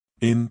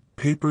In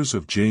Papers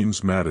of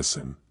James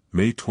Madison,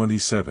 May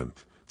 27,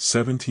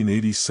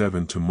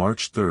 1787 to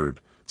March 3,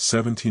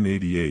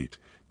 1788,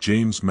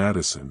 James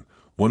Madison,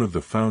 one of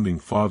the founding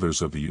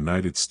fathers of the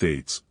United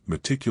States,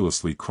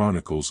 meticulously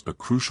chronicles a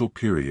crucial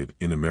period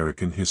in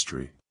American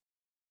history.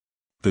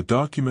 The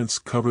documents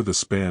cover the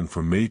span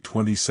from May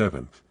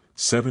 27,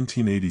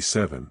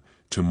 1787,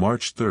 to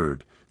March 3,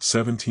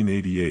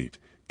 1788,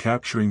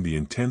 capturing the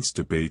intense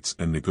debates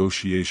and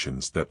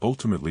negotiations that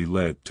ultimately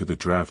led to the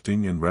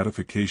drafting and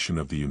ratification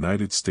of the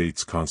United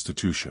States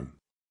Constitution.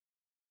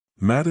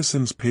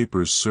 Madison's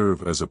papers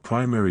serve as a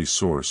primary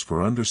source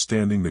for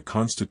understanding the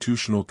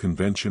Constitutional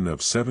Convention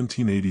of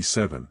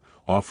 1787,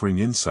 offering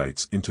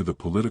insights into the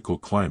political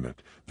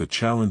climate, the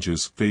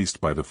challenges faced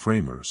by the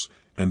framers,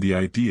 and the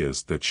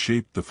ideas that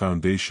shaped the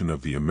foundation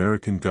of the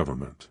American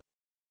government.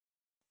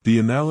 The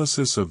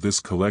analysis of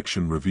this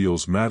collection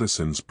reveals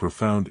Madison's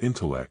profound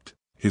intellect,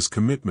 his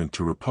commitment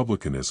to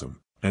republicanism,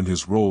 and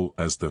his role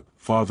as the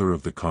father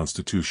of the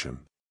Constitution.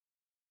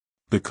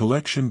 The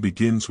collection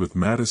begins with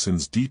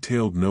Madison's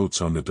detailed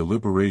notes on the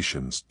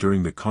deliberations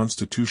during the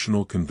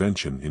Constitutional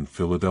Convention in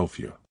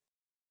Philadelphia.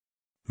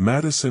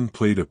 Madison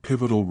played a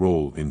pivotal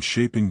role in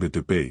shaping the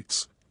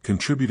debates,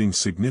 contributing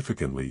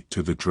significantly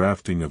to the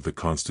drafting of the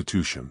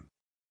Constitution.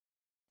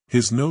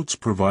 His notes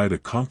provide a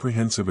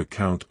comprehensive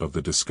account of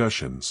the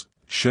discussions,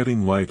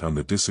 shedding light on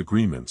the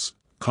disagreements,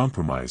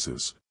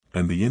 compromises,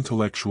 and the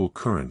intellectual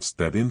currents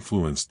that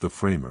influenced the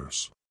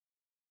framers.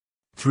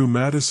 Through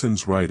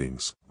Madison's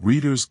writings,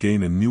 readers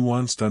gain a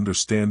nuanced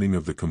understanding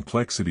of the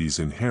complexities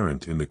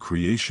inherent in the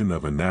creation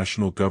of a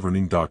national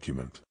governing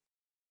document.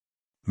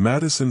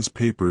 Madison's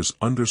papers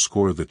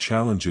underscore the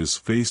challenges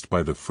faced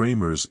by the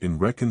framers in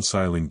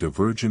reconciling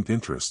divergent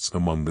interests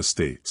among the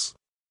states.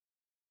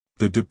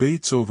 The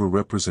debates over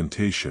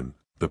representation,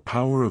 the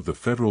power of the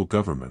federal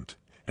government,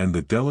 and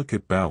the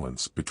delicate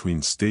balance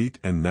between state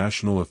and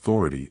national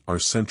authority are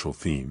central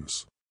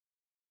themes.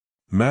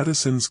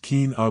 Madison's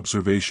keen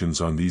observations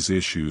on these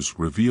issues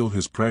reveal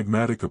his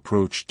pragmatic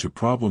approach to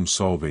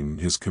problem-solving and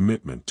his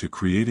commitment to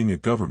creating a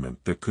government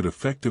that could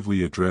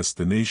effectively address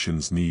the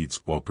nation's needs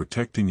while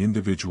protecting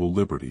individual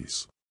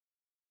liberties.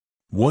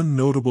 One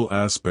notable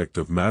aspect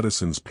of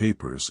Madison's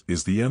papers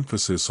is the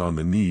emphasis on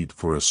the need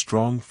for a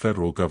strong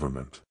federal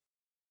government.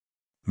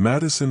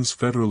 Madison's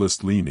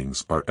Federalist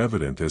leanings are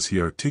evident as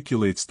he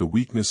articulates the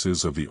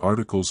weaknesses of the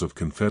Articles of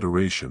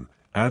Confederation,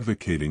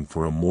 advocating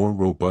for a more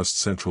robust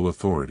central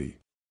authority.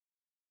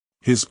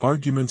 His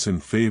arguments in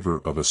favor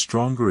of a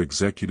stronger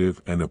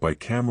executive and a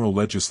bicameral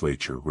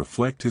legislature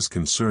reflect his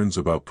concerns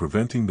about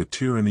preventing the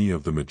tyranny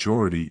of the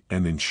majority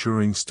and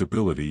ensuring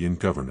stability in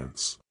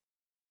governance.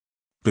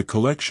 The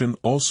collection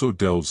also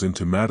delves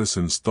into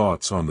Madison's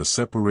thoughts on the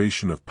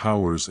separation of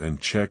powers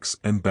and checks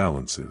and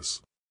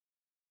balances.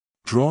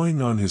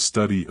 Drawing on his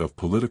study of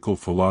political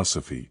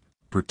philosophy,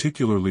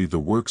 particularly the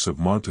works of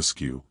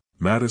Montesquieu,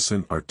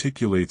 Madison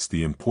articulates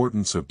the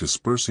importance of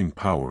dispersing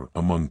power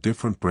among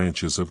different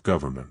branches of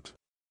government.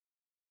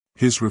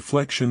 His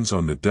reflections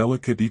on the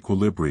delicate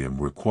equilibrium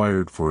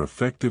required for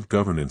effective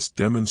governance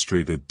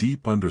demonstrate a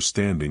deep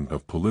understanding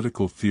of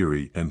political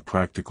theory and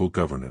practical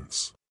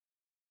governance.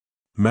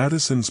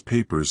 Madison's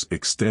papers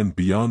extend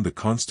beyond the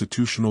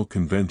Constitutional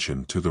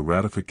Convention to the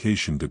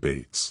ratification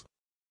debates.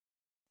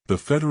 The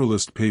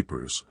Federalist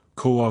Papers,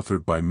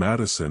 co-authored by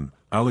Madison,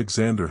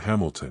 Alexander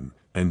Hamilton,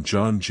 and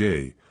John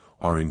Jay,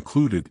 are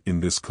included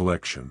in this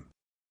collection.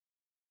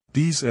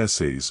 These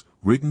essays,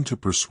 written to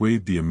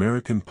persuade the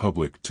American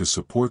public to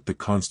support the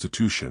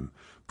Constitution,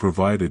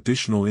 provide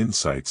additional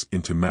insights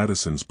into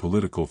Madison's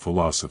political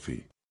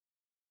philosophy.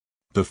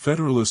 The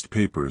Federalist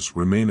Papers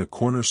remain a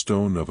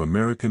cornerstone of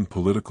American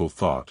political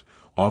thought,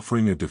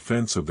 offering a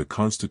defense of the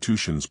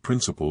Constitution's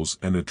principles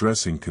and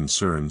addressing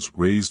concerns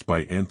raised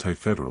by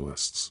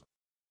anti-federalists.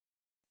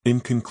 In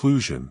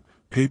conclusion,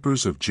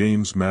 Papers of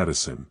James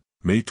Madison,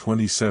 May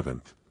 27,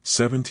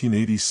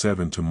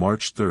 1787 to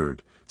March 3,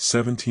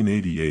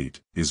 1788,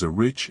 is a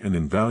rich and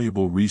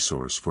invaluable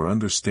resource for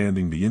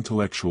understanding the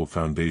intellectual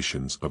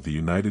foundations of the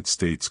United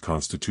States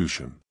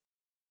Constitution.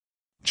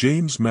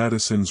 James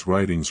Madison's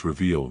writings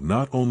reveal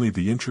not only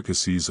the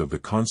intricacies of the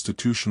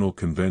Constitutional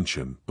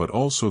Convention but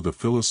also the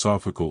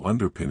philosophical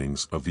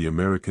underpinnings of the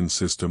American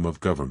system of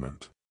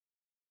government.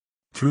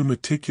 Through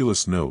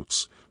meticulous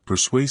notes,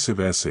 persuasive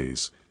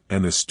essays,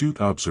 and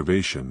astute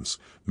observations,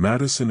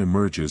 Madison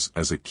emerges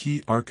as a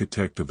key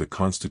architect of the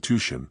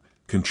Constitution,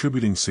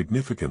 contributing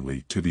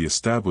significantly to the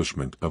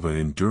establishment of an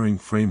enduring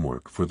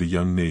framework for the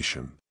young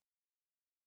nation.